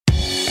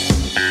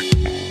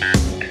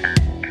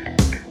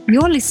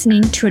You're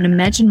listening to an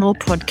Imagine More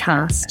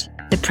podcast.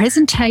 The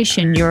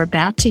presentation you're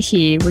about to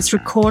hear was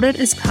recorded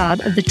as part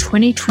of the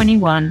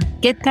 2021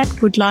 Get That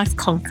Good Life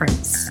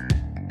conference.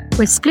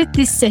 We've split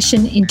this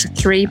session into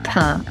 3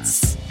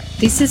 parts.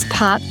 This is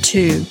part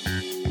 2.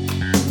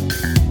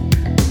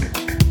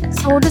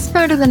 So we'll just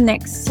go to the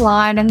next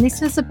slide, and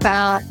this is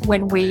about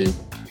when we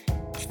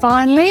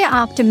finally,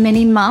 after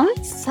many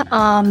months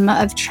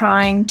of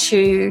trying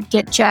to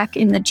get Jack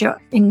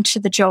into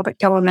the job at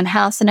Government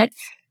House, and it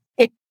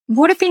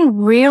would have been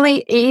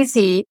really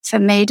easy for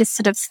me to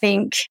sort of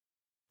think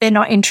they're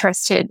not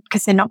interested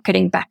because they're not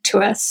getting back to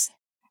us.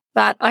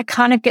 But I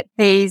kind of get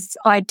these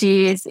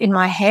ideas in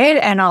my head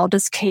and I'll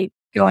just keep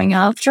going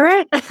after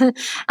it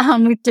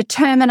with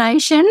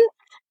determination,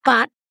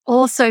 but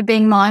also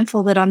being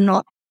mindful that I'm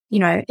not,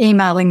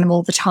 emailing them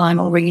all the time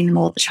or ringing them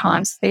all the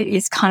time. So there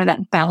is kind of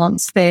that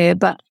balance there.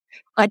 But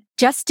I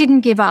just didn't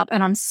give up,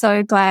 and I'm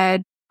so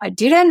glad I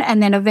didn't.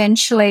 And then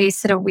eventually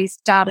we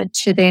started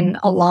to then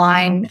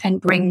align and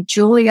bring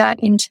Julia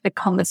into the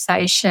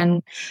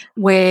conversation,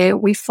 where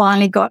we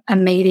finally got a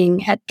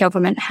meeting at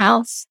Government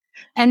House.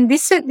 And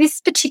this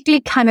particularly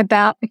came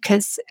about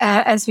because,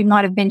 as we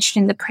might have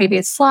mentioned in the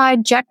previous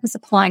slide, Jack was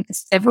applying for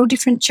several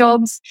different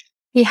jobs.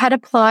 He had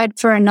applied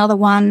for another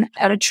one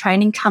at a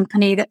training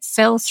company that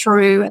fell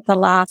through at the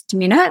last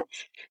minute.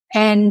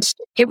 And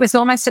it was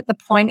almost at the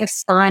point of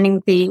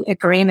signing the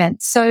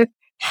agreement. So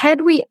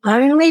had we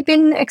only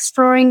been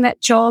exploring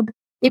that job,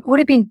 it would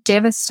have been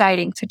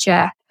devastating for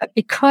Jack. But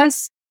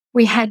because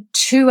we had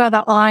 2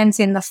 other irons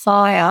in the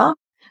fire,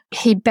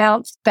 he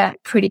bounced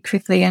back pretty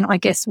quickly, and I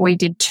guess we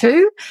did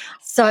too.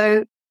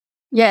 So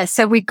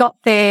we got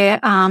there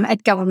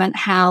at Government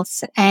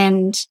House,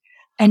 and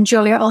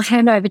Julia, I'll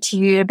hand over to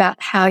you about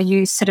how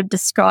you sort of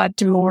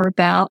described more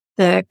about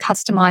the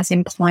customised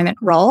employment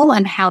role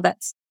and how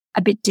that's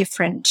a bit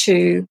different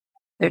to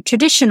the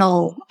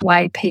traditional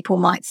way people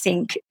might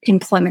think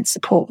employment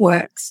support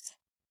works.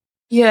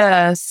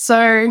 Yeah,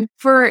 so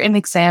for an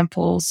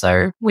example,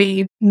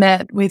 we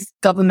met with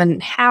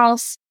Government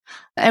House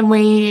and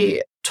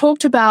we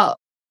talked about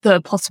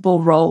the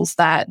possible roles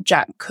that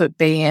Jack could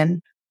be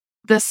in.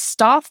 The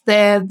staff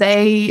there,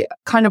 they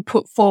kind of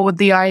put forward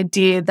the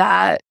idea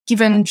that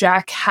given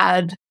Jack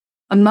had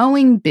a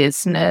mowing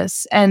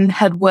business and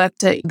had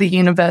worked at the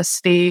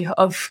University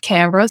of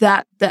Canberra,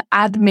 that the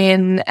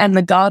admin and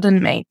the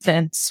garden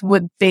maintenance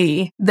would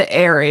be the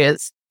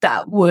areas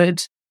that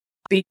would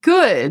be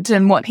good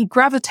and what he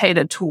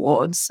gravitated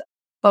towards.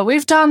 But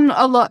we've done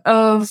a lot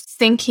of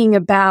thinking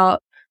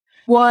about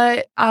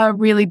what are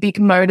really big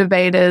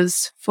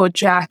motivators for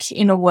Jack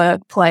in a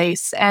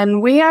workplace.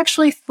 And we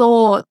actually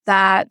thought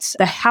that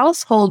the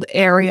household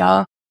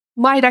area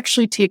might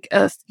actually tick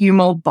a few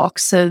more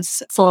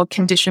boxes for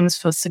conditions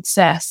for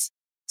success.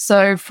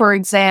 So, for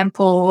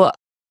example,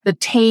 the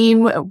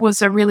team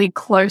was a really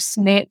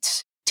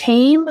close-knit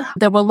team.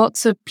 There were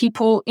lots of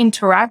people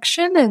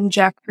interaction, and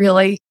Jack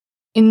really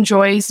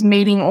enjoys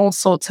meeting all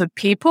sorts of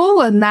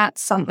people. And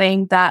that's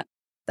something that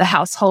the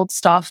household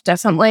staff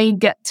definitely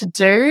get to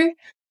do.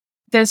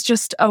 There's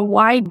just a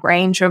wide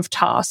range of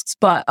tasks,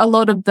 but a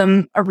lot of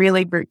them are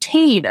really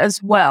routine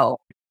as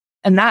well.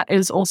 And that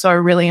is also a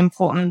really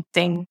important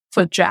thing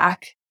for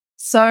Jack.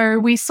 So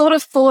we sort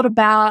of thought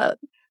about,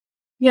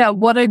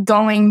 what are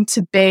going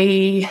to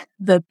be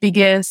the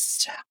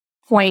biggest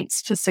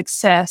points for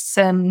success.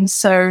 And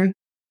so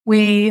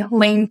we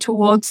leaned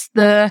towards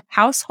the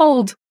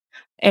household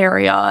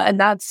area,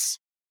 and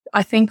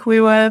I think we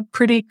were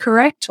pretty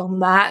correct on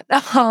that.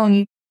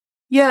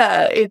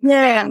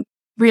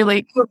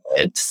 Really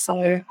good.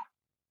 So,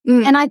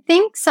 and I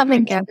think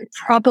something that we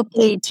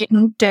probably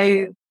didn't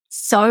do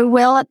so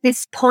well at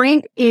this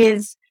point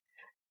is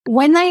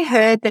when they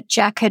heard that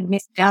Jack had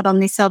missed out on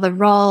this other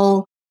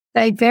role,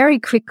 they very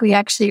quickly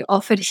actually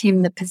offered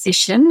him the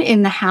position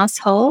in the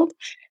household.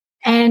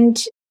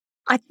 And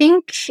I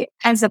think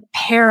as a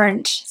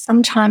parent,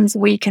 sometimes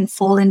we can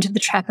fall into the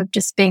trap of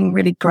just being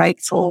really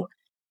grateful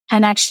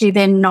and actually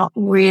then not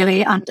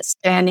really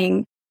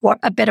understanding what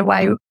a better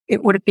way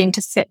it would have been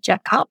to set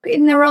Jack up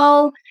in the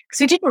role, because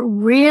we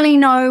didn't really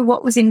know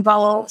what was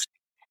involved.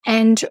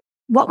 And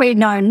what we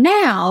know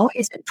now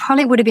is it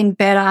probably would have been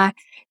better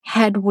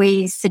had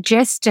we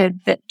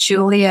suggested that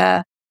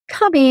Julia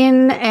come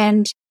in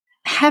and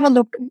have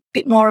a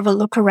bit more of a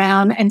look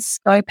around and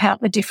scope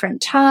out the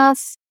different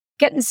tasks,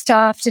 get the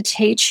staff to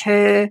teach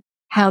her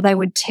how they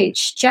would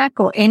teach Jack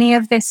or any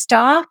of their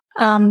staff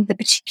the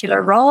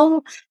particular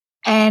role,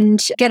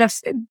 and get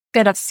a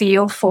better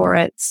feel for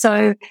it.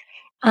 So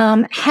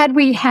had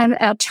we had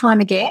our time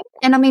again,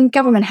 and I mean,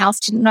 Government House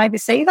didn't know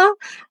this either,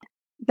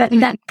 but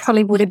that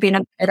probably would have been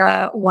a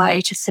better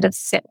way to sort of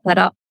set that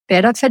up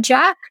better for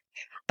Jack.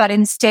 But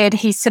instead,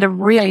 he sort of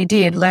really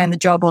did learn the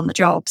job on the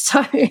job.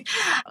 So,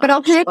 but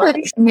I'll hand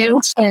it to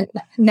Milton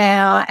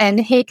now, and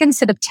he can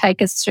sort of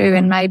take us through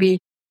and maybe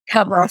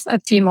cover off a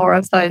few more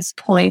of those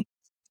points.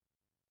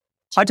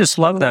 I just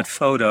love that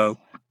photo.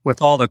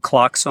 with all the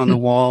clocks on the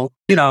wall.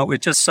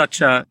 It's just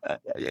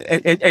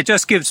it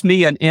just gives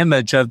me an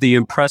image of the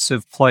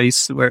impressive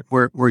place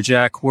where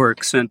Jack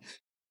works.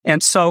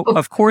 And so,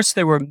 of course,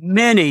 there were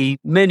many,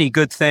 many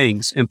good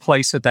things in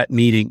place at that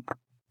meeting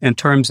in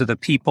terms of the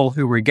people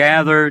who were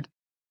gathered,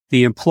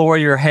 the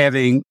employer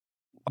having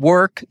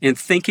work and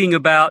thinking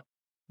about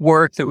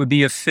work that would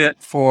be a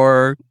fit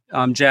for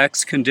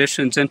Jack's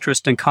conditions,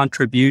 interest, and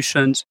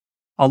contributions,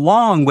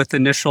 along with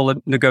initial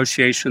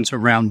negotiations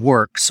around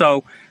work.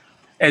 So,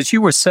 as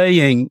you were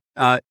saying,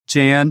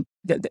 Jan,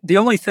 the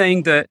only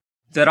thing that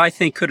I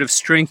think could have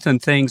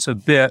strengthened things a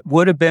bit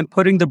would have been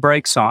putting the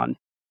brakes on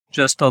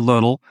just a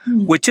little,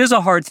 which is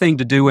a hard thing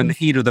to do in the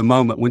heat of the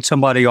moment when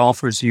somebody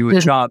offers you a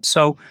job.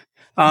 So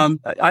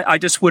I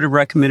just would have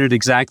recommended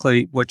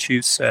exactly what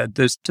you said,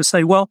 to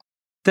say, well,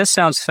 this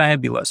sounds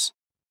fabulous.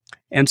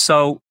 And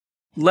so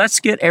let's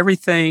get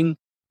everything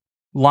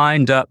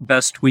lined up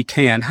best we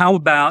can. How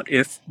about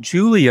if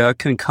Julia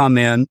can come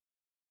in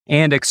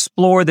and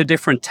explore the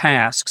different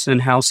tasks in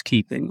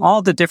housekeeping,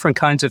 all the different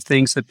kinds of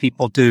things that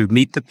people do,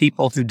 meet the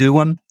people who do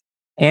them,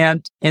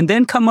 and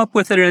then come up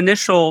with an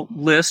initial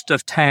list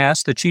of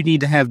tasks that you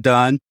need to have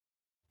done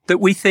that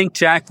we think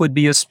Jack would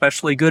be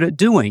especially good at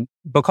doing.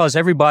 Because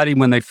everybody,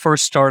 when they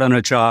first start on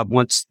a job,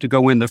 wants to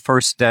go in the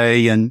first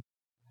day and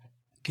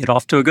get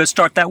off to a good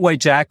start. That way,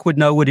 Jack would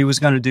know what he was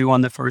going to do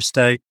on the first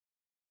day.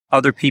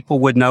 Other people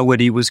would know what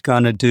he was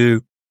going to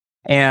do.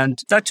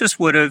 And that just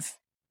would have,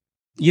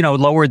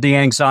 lowered the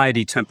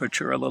anxiety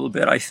temperature a little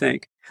bit, I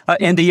think.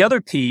 And the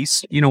other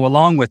piece,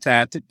 along with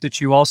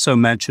that you also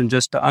mentioned,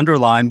 just to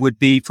underline, would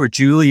be for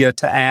Julia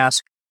to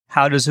ask,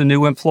 how does a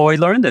new employee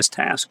learn this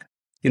task?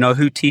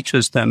 Who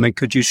teaches them? And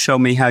could you show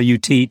me how you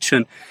teach?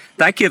 And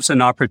that gives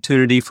an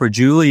opportunity for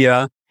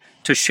Julia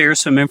to share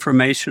some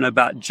information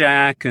about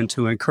Jack and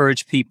to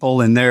encourage people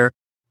in their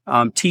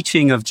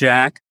teaching of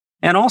Jack.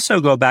 And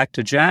also go back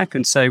to Jack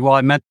and say, well,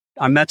 I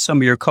met some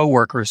of your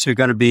coworkers who are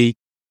going to be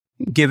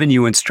giving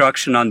you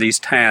instruction on these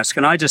tasks.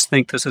 And I just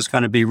think this is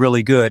going to be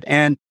really good.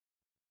 And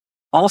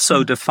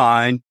also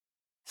define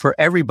for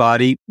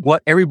everybody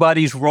what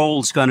everybody's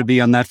role is going to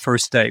be on that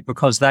first day,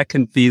 because that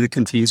can be the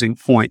confusing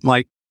point.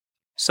 Like,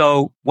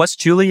 so what's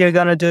Julia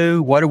going to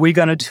do? What are we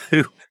going to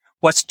do?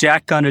 What's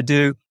Jack going to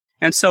do?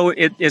 And so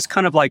it's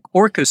kind of like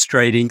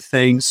orchestrating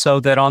things so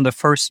that on the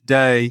first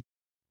day,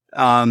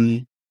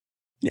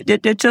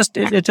 it's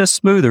just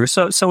smoother.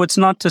 So it's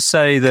not to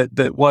say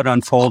that what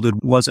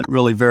unfolded wasn't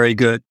really very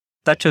good.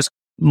 That just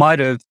might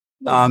have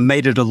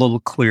made it a little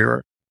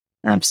clearer.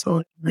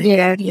 Absolutely.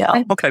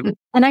 Yeah. Okay.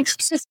 And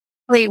actually, just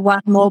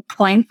one more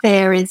point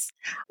there is,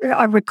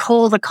 I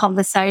recall the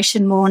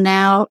conversation more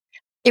now.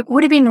 It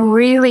would have been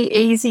really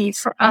easy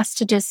for us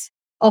to just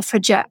offer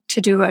Jack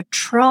to do a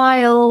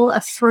trial, a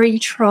free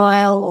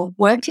trial or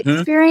work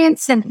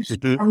experience. And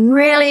I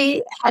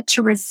really had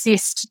to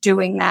resist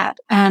doing that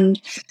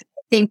and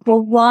think, well,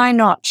 why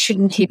not?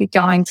 Shouldn't he be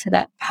going for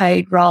that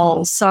paid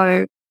role?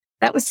 So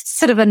that was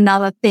sort of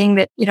another thing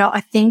that,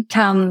 I think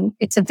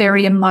it's a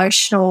very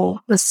emotional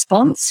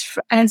response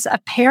as a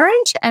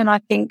parent. And I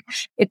think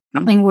it's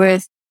something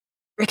worth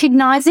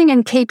recognizing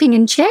and keeping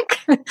in check.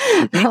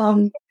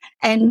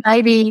 And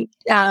maybe,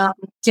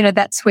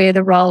 that's where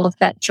the role of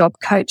that job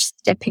coach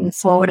stepping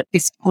forward at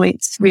this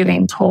point is really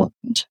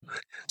important.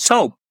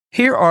 So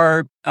here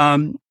are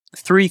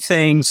 3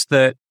 things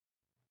that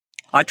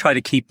I try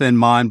to keep in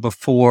mind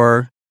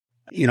before,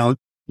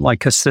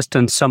 like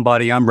assisting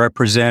somebody I'm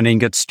representing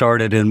gets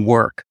started in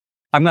work.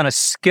 I'm going to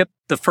skip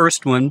the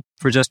first one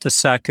for just a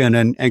second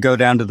and go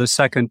down to the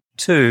second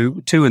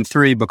 2 and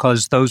 3,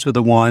 because those are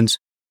the ones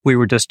we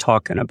were just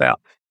talking about.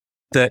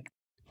 That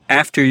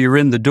after you're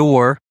in the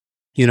door,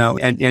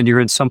 and you're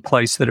in some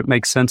place that it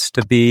makes sense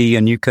to be,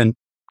 and you can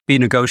be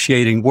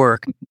negotiating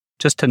work,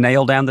 just to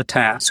nail down the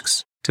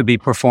tasks to be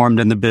performed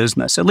in the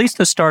business, at least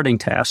the starting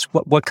tasks.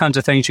 What kinds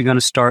of things you're going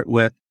to start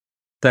with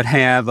that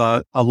have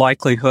a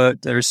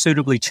likelihood, that are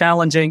suitably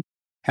challenging,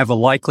 have a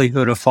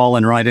likelihood of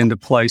falling right into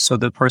place so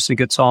the person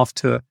gets off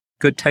to a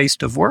good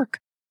taste of work.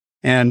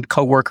 And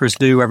coworkers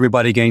do,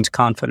 everybody gains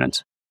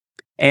confidence.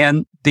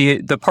 And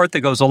the part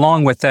that goes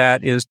along with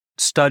that is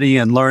study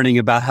and learning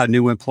about how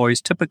new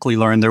employees typically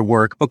learn their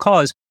work,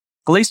 because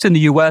at least in the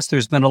U.S.,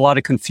 there's been a lot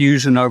of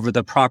confusion over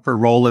the proper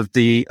role of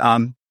the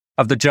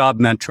job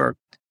mentor,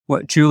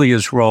 what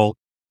Julia's role,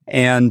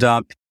 and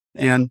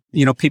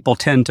people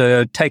tend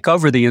to take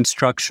over the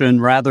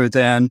instruction rather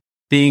than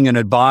being an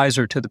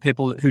advisor to the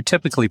people who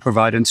typically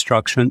provide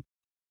instruction.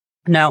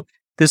 Now,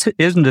 this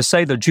isn't to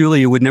say that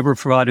Julia would never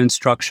provide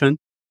instruction,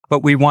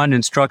 but we want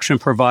instruction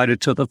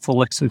provided to the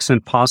fullest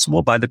extent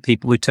possible by the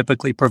people who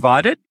typically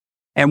provide it.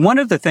 And one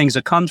of the things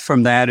that comes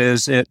from that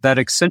is that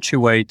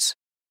accentuates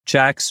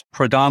Jack's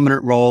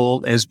predominant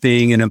role as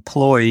being an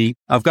employee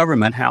of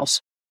Government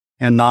House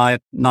and not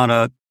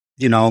a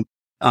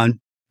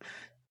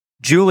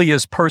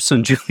Julia's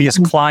person, Julia's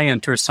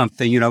client or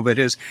something, but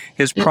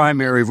his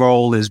primary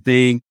role is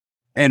being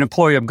an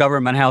employee of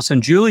Government House.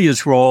 And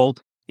Julia's role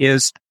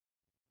is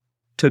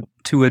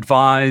to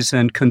advise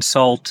and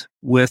consult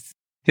with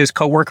his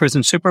coworkers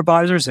and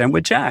supervisors and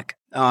with Jack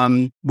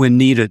when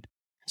needed.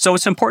 So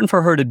it's important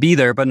for her to be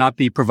there, but not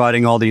be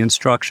providing all the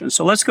instructions.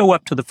 So let's go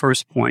up to the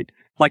first point.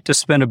 I'd like to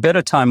spend a bit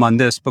of time on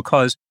this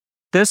because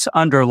this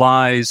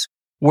underlies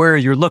where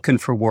you're looking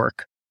for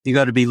work. You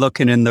got to be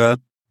looking in the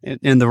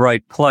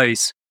right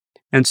place.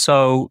 And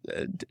so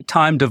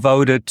time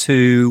devoted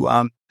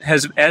to,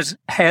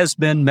 has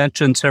been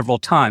mentioned several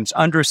times,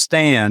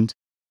 understand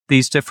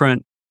these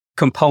different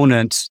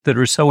components that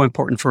are so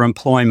important for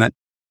employment.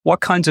 What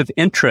kinds of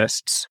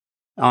interests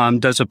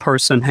does a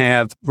person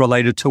have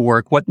related to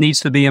work? What needs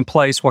to be in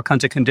place? What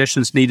kinds of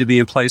conditions need to be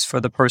in place for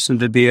the person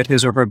to be at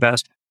his or her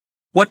best?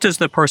 What does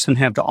the person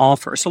have to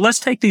offer? So let's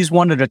take these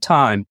one at a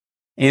time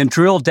and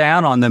drill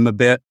down on them a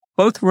bit,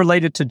 both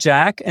related to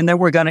Jack, and then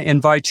we're going to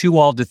invite you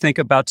all to think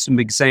about some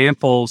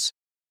examples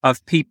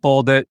of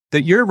people that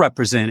you're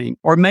representing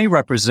or may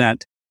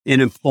represent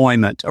in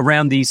employment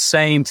around these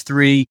same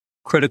three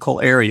critical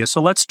areas.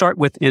 So let's start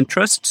with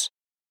interests.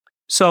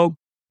 So,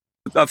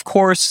 of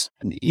course,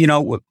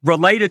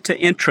 related to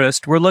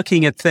interest, we're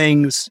looking at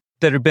things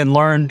that have been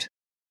learned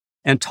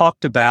and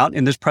talked about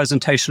in this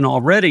presentation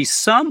already,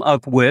 some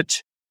of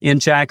which in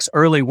Jack's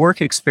early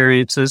work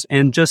experiences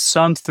and just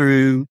some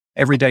through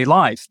everyday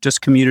life,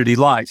 just community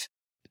life.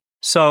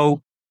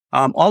 So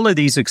all of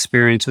these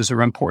experiences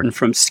are important,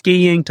 from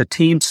skiing to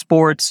team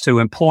sports to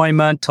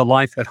employment to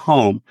life at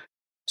home.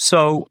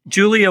 So,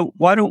 Julia,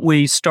 why don't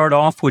we start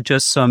off with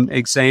just some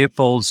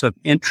examples of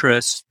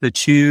interests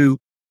that you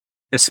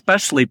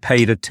especially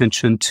paid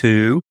attention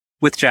to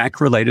with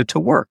Jack related to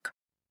work?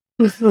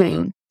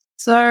 Mm-hmm.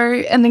 So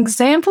an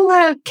example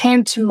that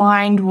came to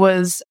mind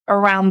was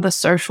around the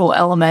social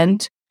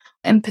element,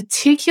 and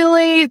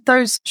particularly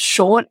those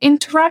short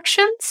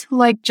interactions,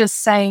 like just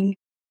saying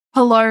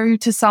hello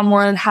to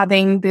someone,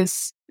 having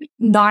this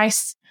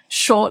nice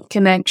short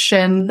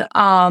connection,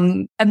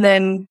 and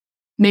then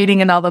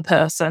meeting another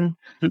person.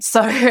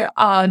 So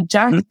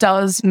Jack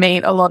does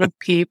meet a lot of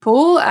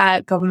people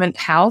at Government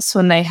House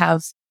when they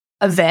have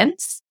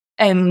events,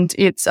 and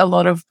it's a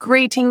lot of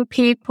greeting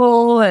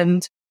people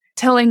and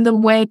telling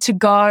them where to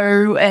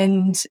go.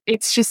 And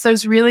it's just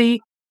those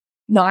really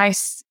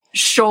nice,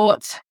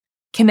 short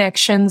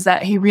connections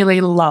that he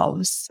really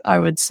loves, I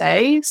would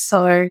say.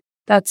 So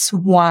that's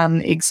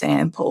one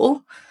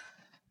example.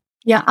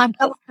 Yeah, I've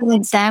got some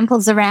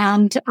examples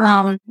around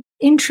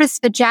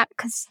interest for Jack,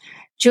 because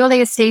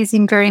Julia sees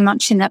him very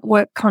much in that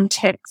work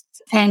context.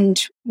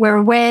 And we're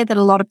aware that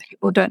a lot of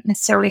people don't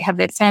necessarily have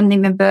their family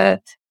member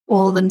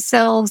or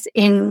themselves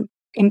in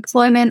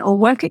employment or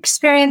work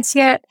experience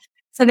yet.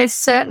 So there's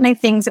certainly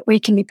things that we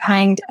can be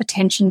paying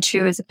attention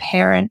to as a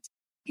parent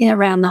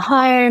around the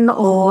home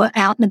or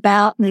out and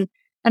about. And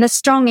a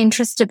strong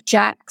interest of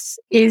Jack's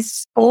is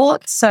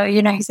sports. So,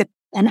 he's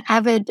an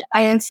avid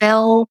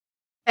AFL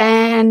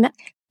fan.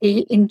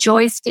 He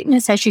enjoys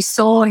fitness. As you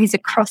saw, he's a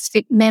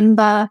CrossFit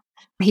member.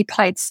 He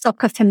played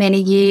soccer for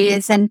many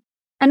years. And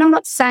I'm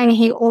not saying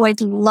he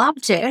always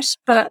loved it,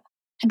 but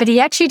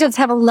he actually does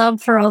have a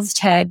love for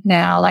OzTag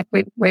now. Like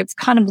we've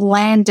kind of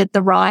landed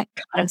the right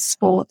kind of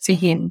sport for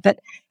him. But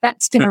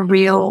that's been a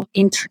real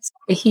interest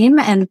for him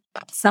and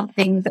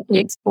something that we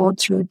explored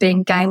through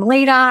being game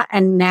leader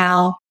and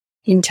now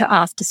into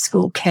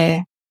after-school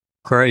care.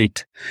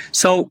 Great.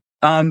 So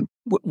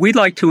we'd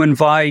like to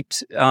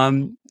invite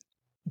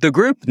the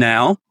group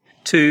now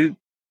to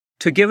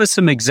give us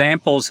some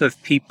examples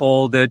of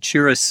people that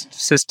you're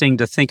assisting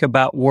to think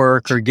about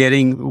work or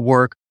getting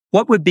work.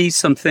 What would be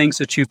some things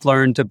that you've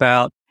learned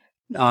about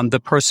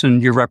the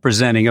person you're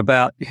representing,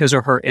 about his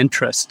or her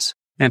interests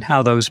and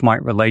how those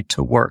might relate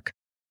to work?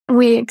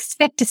 We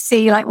expect to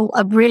see like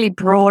a really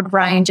broad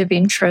range of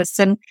interests,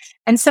 and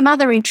some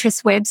other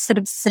interests we've sort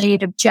of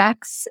seen of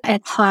Jack's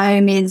at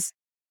home is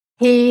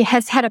he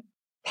has had a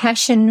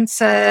passion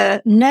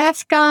for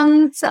Nerf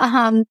guns.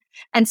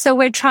 And so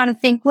we're trying to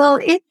think, well,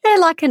 is there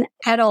like an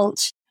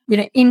adult,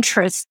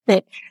 interest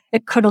that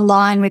could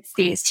align with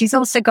this? He's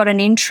also got an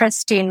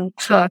interest in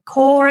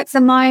parkour at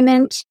the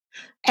moment,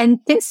 and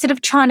sort of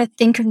trying to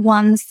think of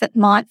ones that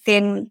might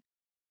then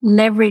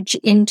leverage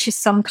into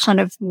some kind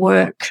of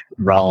work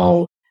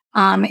role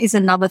is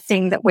another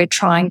thing that we're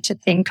trying to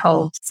think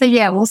of. So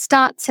yeah, we'll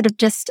start sort of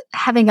just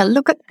having a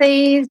look at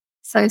these.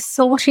 So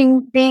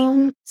sorting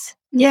things.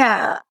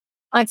 Yeah,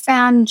 I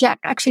found Jack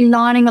actually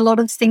lining a lot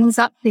of things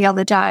up the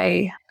other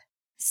day.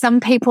 Some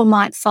people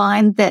might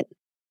find that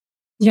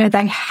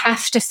they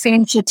have to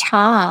finish a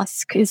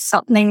task is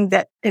something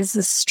that is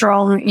a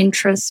strong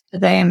interest for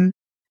them,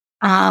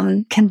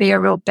 can be a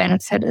real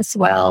benefit as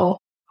well.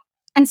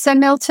 And so,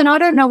 Milton, I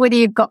don't know whether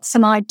you've got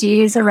some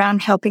ideas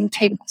around helping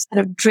people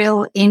sort of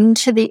drill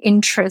into the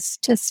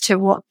interest as to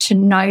what to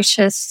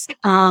notice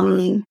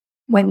when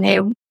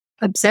they're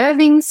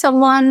observing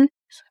someone.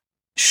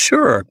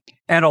 Sure.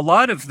 And a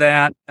lot of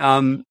that,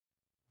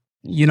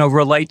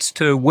 relates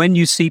to when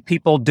you see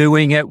people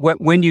doing it,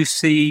 when you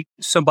see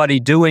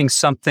somebody doing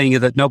something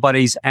that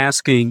nobody's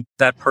asking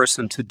that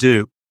person to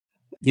do.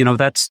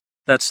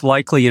 That's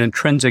likely an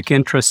intrinsic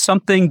interest,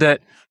 something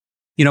that,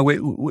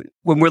 when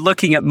we're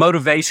looking at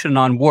motivation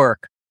on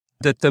work,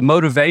 that the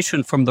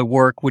motivation from the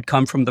work would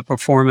come from the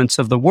performance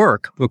of the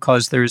work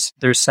because there's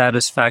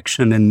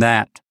satisfaction in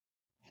that.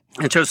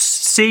 And just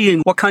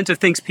seeing what kinds of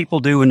things people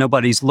do when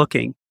nobody's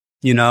looking,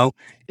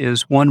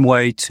 is one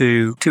way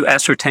to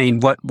ascertain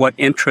what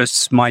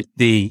interests might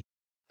be.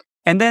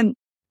 And then,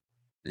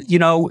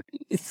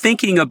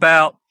 thinking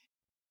about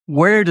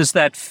where does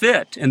that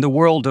fit in the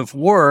world of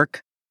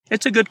work,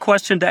 it's a good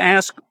question to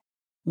ask,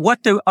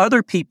 what do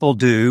other people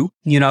do,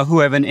 who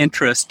have an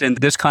interest in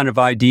this kind of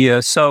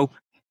idea? So,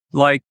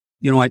 like,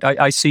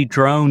 I see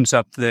drones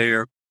up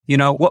there.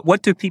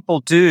 What do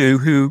people do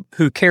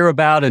who care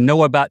about and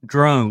know about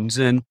drones?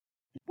 And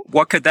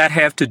what could that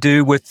have to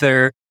do with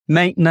their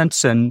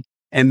maintenance and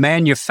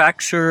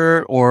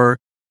manufacture or,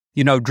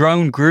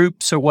 drone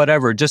groups or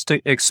whatever? Just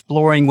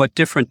exploring what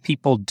different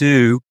people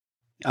do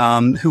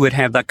who would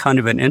have that kind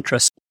of an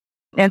interest.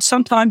 And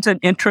sometimes an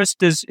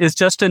interest is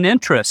just an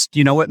interest.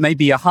 It may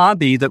be a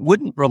hobby that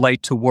wouldn't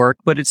relate to work,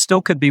 but it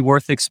still could be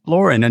worth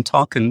exploring and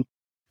talking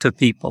to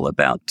people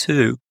about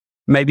too.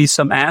 Maybe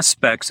some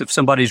aspects, if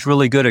somebody's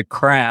really good at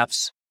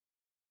crafts,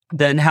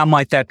 then how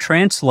might that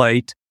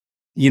translate,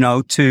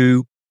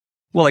 to,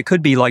 well, it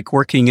could be like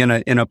working in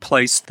a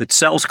place that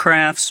sells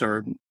crafts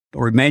or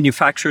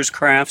manufactures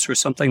crafts or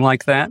something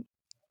like that.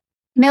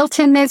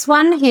 Milton, there's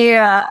one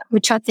here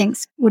which I think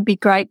would be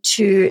great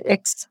to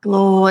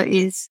explore,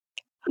 is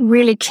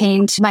really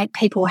keen to make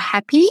people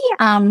happy,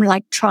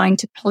 like trying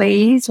to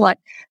please. Like,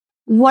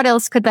 what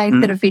else could they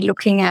sort of be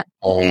looking at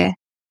there?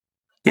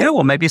 Yeah,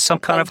 well, maybe some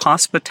kind of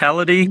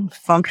hospitality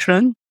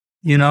function,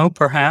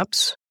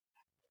 perhaps.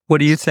 What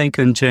are you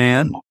thinking,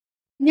 Jan?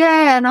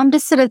 Yeah, and I'm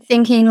just sort of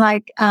thinking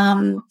like,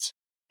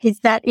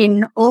 is that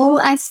in all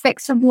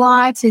aspects of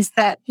life? Is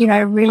that,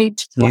 really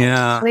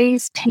to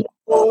please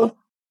people?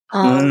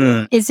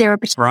 Is there a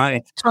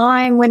particular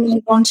time when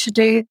you want to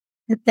do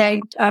that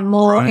they are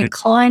more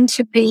inclined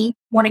to be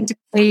wanting to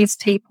please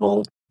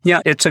people?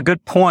 Yeah, it's a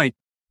good point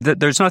that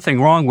there's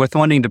nothing wrong with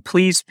wanting to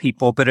please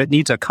people, but it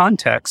needs a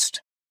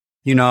context,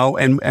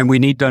 and we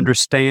need to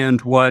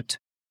understand what,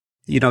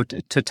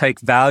 to take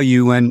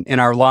value in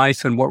our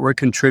life and what we're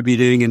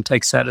contributing and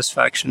take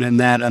satisfaction in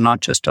that and not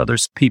just other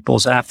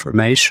people's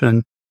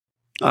affirmation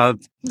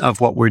of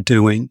what we're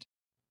doing.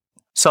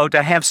 So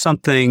to have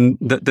something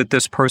that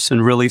this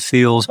person really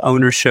feels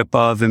ownership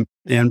of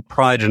and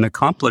pride and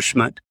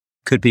accomplishment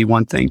could be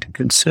one thing to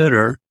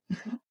consider.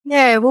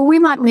 Yeah, well, we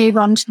might move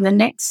on to the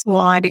next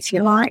slide, if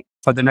you like.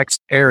 For the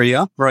next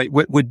area, right,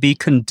 would be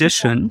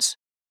conditions.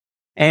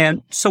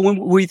 And so when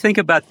we think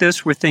about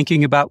this, we're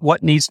thinking about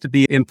what needs to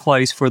be in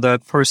place for the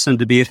person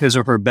to be at his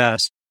or her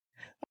best.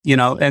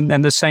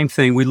 And the same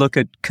thing, we look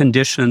at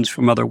conditions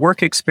from other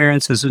work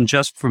experiences and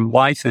just from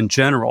life in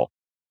general.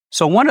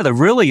 So one of the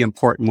really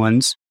important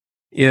ones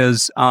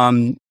is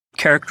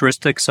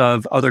characteristics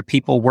of other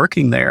people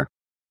working there,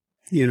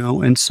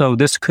 and so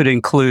this could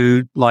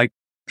include like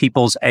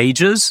people's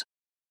ages,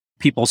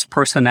 people's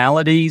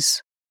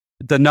personalities,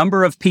 the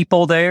number of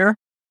people there,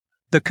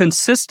 the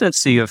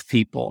consistency of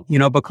people,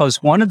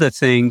 because one of the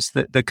things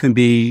that can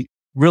be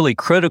really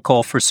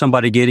critical for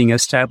somebody getting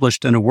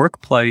established in a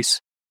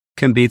workplace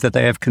can be that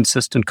they have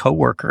consistent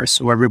coworkers.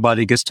 So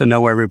everybody gets to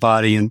know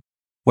everybody and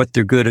what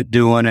they're good at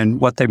doing and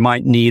what they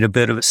might need a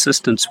bit of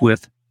assistance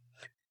with,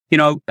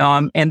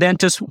 and then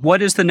just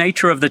what is the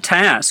nature of the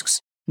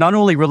tasks, not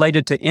only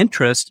related to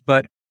interest,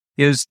 but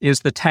is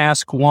the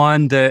task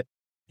one that,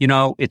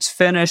 it's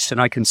finished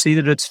and I can see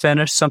that it's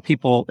finished. Some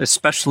people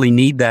especially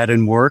need that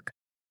in work.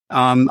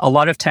 A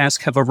lot of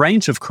tasks have a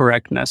range of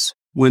correctness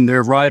when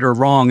they're right or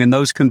wrong, and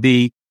those can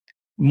be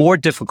more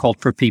difficult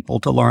for people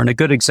to learn. A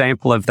good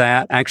example of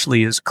that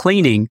actually is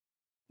cleaning.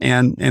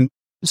 And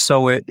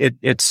so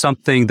it's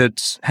something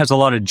that has a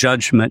lot of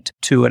judgment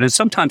to it. And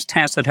sometimes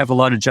tasks that have a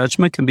lot of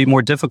judgment can be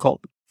more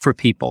difficult for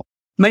people.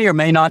 May or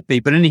may not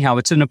be, but anyhow,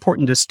 it's an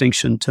important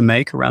distinction to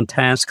make around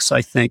tasks,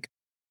 I think.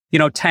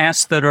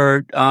 Tasks that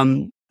are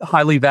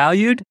highly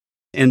valued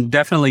and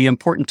definitely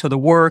important to the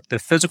work, the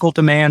physical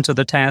demands of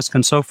the task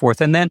and so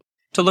forth. And then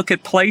to look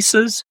at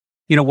places,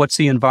 what's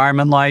the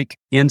environment like,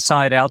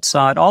 inside,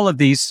 outside, all of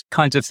these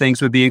kinds of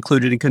things would be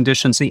included in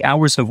conditions. The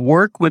hours of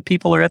work when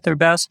people are at their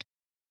best.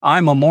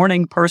 I'm a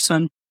morning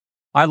person.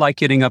 I like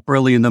getting up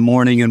early in the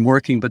morning and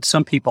working, but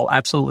some people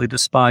absolutely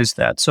despise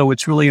that. So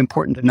it's really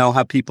important to know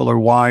how people are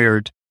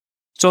wired.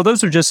 So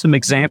those are just some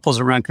examples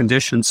around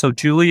conditions. So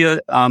Julia,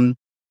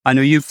 I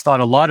know you've thought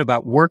a lot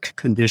about work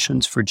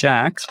conditions for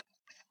Jack.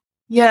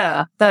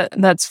 Yeah,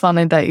 that's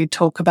funny that you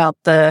talk about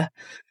the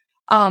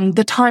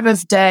time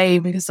of day,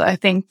 because I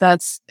think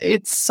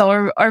it's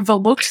so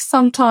overlooked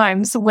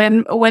sometimes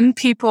when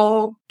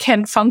people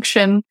can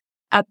function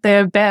at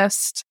their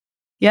best.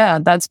 Yeah,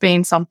 that's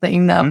been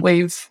something that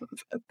we've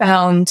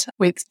found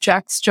with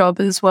Jack's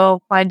job as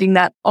well, finding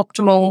that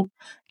optimal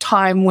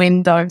time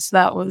window.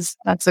 So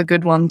that's a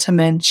good one to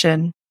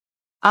mention.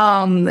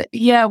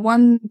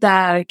 One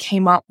that I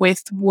came up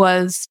with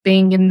was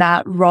being in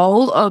that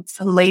role of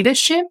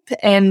leadership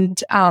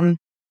and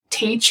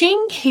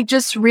teaching. He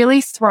just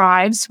really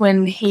thrives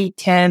when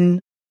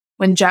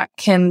Jack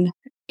can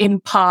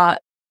impart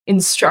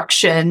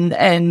instruction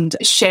and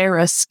share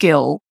a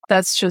skill.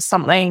 That's just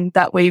something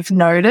that we've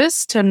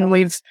noticed, and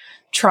we've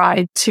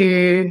tried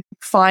to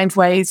find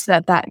ways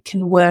that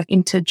can work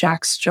into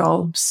Jack's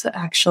jobs,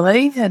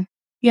 actually. And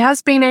he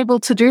has been able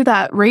to do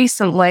that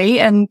recently,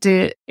 and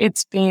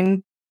it's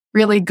been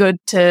really good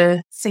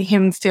to see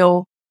him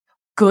feel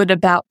good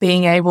about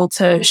being able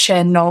to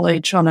share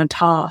knowledge on a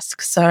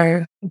task.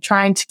 So I'm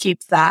trying to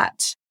keep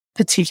that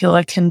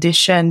particular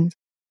condition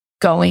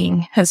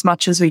going as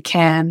much as we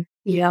can.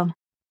 Yeah.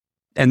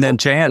 And then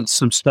Jan,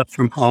 some stuff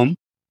from home.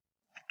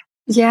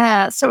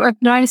 Yeah, so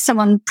I've noticed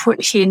someone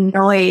put in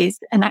noise,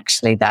 and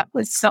actually that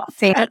was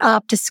something at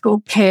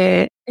after-school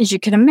care, as you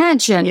can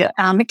imagine. Yeah.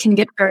 It can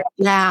get very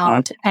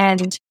loud,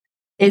 and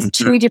there's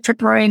two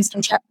different rooms,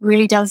 and Jack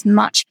really does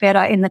much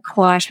better in the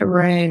quieter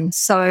room.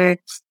 So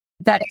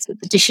that is a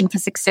condition for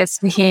success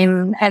for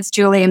him. As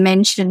Julia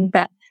mentioned,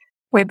 that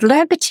we've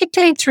learned,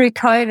 particularly through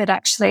COVID,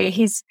 actually,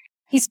 he's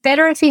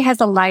better if he has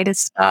a later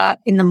start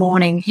in the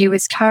morning. He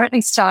was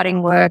currently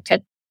starting work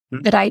at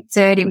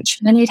 8:30, which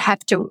meant he'd have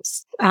to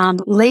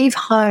leave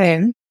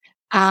home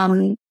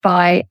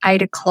by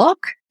 8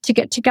 o'clock to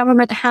get to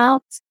Government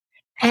House.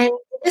 And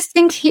I just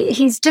think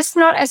he's just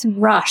not as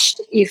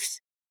rushed if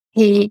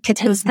he could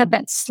have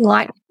that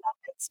slight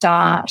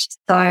start.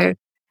 So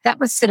that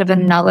was sort of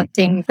another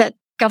thing that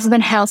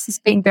Government House has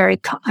been very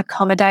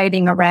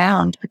accommodating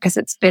around, because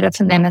it's better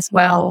for them as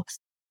well.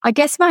 I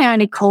guess my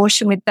only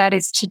caution with that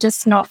is to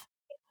just not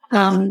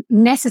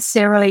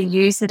necessarily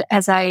use it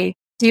as a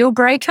deal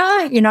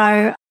breaker. You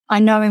know, I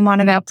know in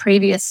one of our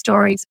previous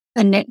stories,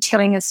 Annette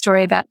telling a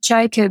story about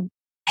Jacob,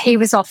 he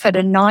was offered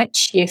a night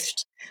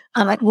shift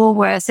at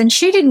Woolworths, and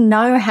she didn't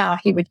know how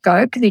he would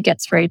go because he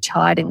gets very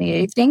tired in the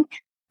evening,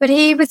 but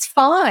he was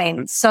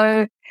fine.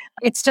 So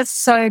it's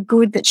just so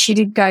good that she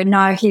did go,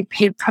 no,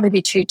 he'd probably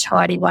be too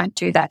tired, he won't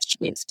do that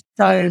shift.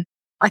 So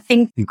I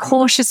think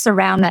cautious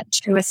around that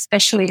too,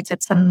 especially if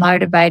it's a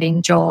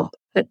motivating job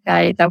that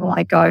they want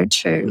to go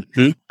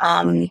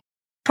to.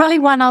 Probably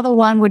one other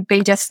one would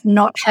be just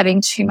not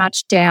having too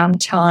much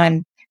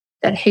downtime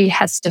that he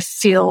has to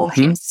fill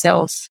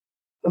himself,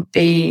 would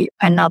be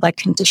another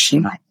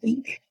condition, I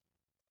think.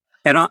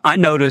 And I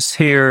notice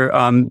here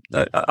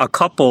a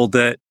couple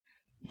that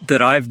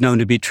I've known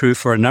to be true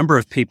for a number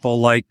of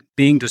people, like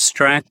being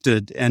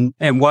distracted, and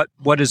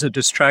what is a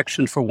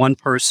distraction for one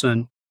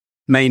person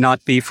may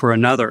not be for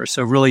another.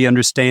 So really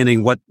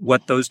understanding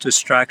what those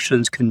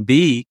distractions can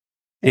be,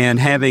 and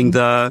having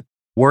the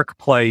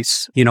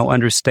workplace,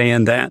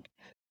 understand that,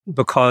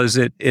 because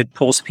it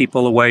pulls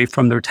people away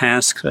from their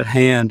tasks at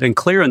hand. And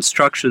clear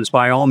instructions,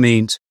 by all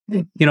means.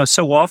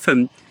 So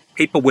often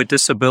people with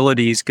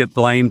disabilities get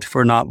blamed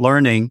for not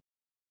learning,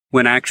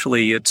 when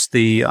actually it's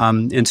the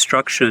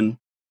instruction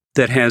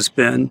that has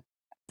been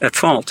at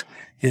fault,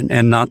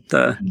 and not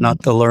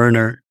the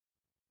learner.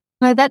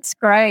 No, that's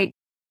great.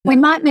 We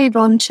might move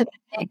on to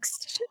the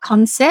next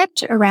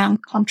concept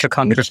around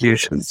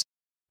contributions.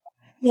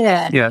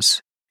 Yeah.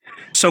 Yes.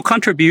 So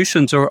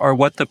contributions are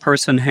what the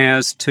person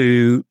has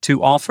to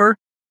offer.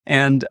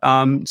 And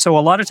so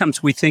a lot of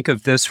times we think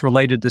of this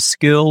related to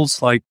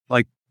skills, like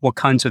what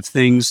kinds of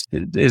things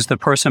is the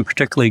person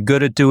particularly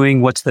good at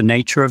doing? What's the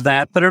nature of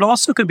that? But it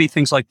also could be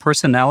things like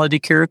personality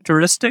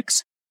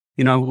characteristics,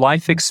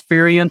 life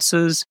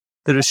experiences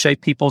that have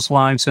shaped people's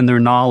lives and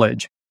their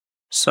knowledge.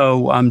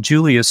 So,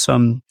 Julia,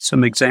 some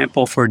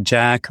example for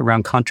Jack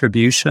around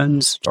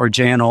contributions, or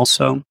Jan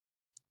also?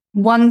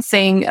 One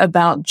thing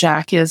about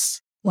Jack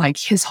is like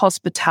his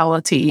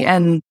hospitality,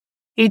 and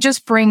he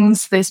just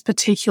brings this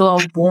particular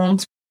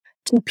warmth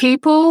to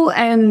people.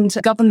 And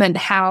Government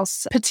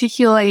House,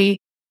 particularly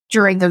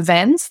during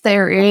events,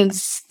 there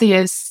is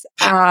this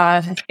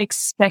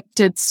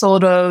expected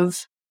sort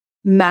of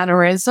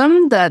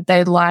mannerism that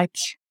they like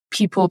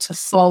people to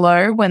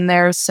follow when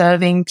they're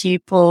serving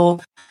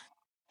people,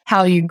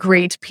 how you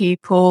greet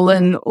people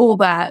and all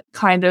that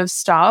kind of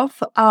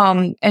stuff.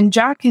 And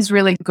Jack is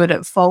really good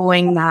at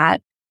following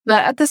that.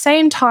 But at the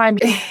same time,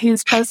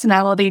 his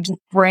personality just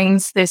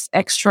brings this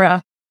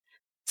extra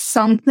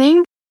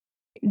something.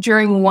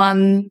 During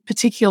one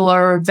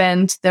particular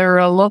event, there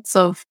are lots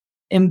of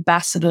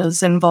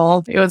ambassadors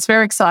involved. It was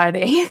very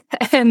exciting.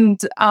 And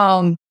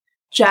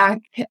Jack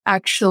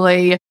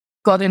actually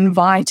got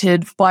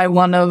invited by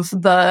one of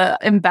the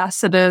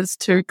ambassadors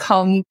to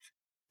come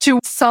to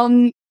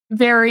some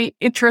very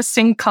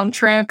interesting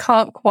country. I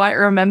can't quite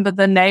remember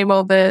the name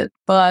of it,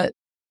 but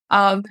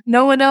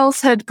no one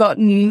else had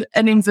gotten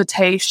an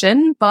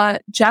invitation,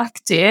 but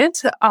Jack did,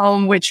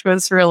 which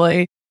was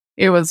really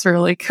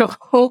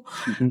cool.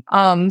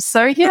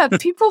 So yeah,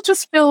 people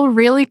just feel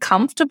really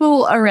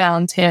comfortable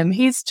around him.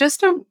 He's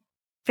just a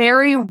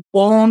very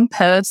warm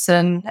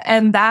person,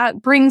 and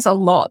that brings a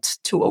lot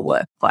to a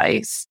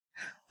workplace.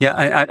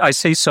 Yeah, I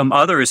see some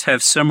others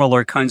have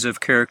similar kinds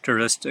of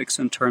characteristics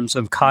in terms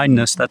of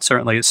kindness. That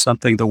certainly is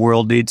something the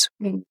world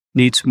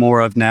needs more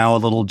of now, a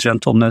little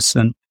gentleness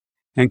and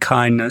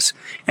kindness.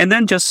 And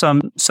then just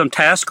some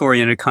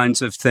task-oriented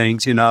kinds of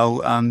things,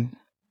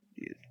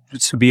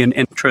 to be an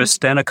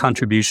interest and a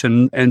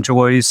contribution,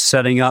 enjoys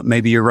setting up,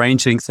 maybe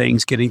arranging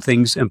things, getting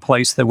things in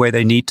place the way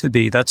they need to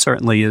be. That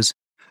certainly is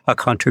a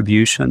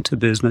contribution to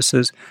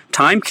businesses.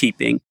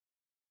 Timekeeping,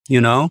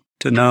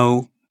 to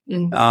know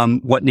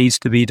what needs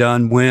to be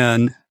done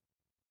when.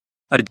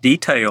 A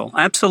detail,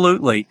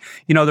 absolutely.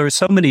 There are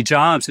so many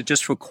jobs that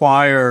just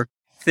require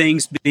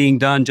things being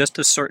done just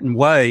a certain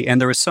way, and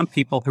there are some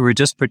people who are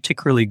just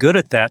particularly good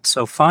at that.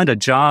 So find a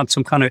job,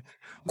 some kind of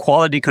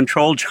quality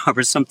control job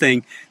or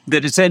something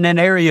that is in an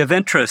area of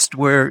interest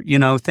where,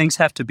 things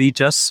have to be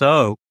just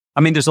so.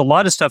 I mean, there's a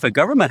lot of stuff at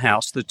Government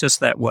House that's just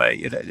that way.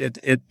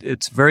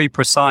 It's very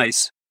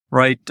precise,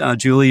 right,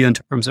 Julia, in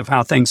terms of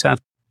how things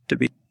have to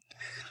be.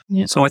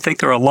 Yeah. So I think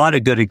there are a lot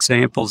of good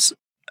examples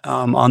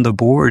on the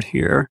board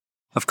here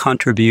of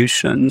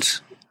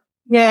contributions.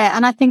 Yeah,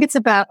 and I think it's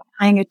about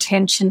paying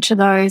attention to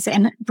those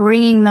and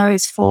bringing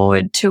those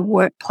forward to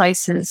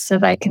workplaces so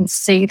they can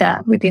see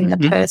that within the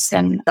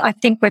person. I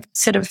think we've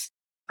sort of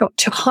got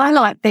to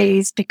highlight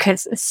these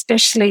because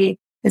especially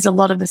there's a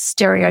lot of the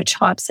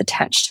stereotypes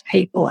attached to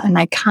people and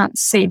they can't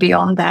see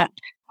beyond that.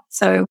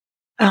 So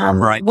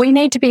we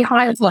need to be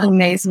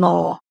highlighting these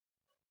more.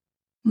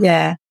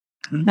 Yeah.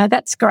 No,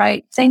 that's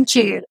great. Thank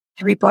you,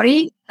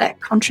 everybody, that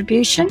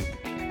contribution.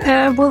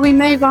 Will we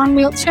move on,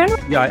 Milton?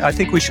 Yeah, I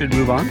think we should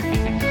move on.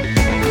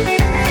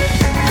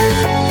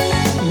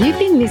 You've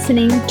been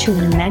listening to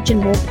an Imagine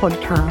More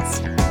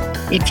podcast.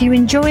 If you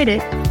enjoyed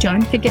it,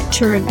 don't forget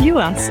to review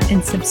us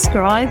and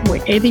subscribe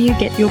wherever you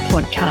get your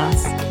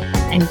podcasts.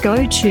 And go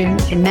to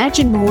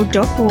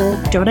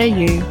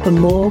imaginemore.org.au for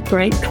more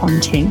great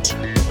content.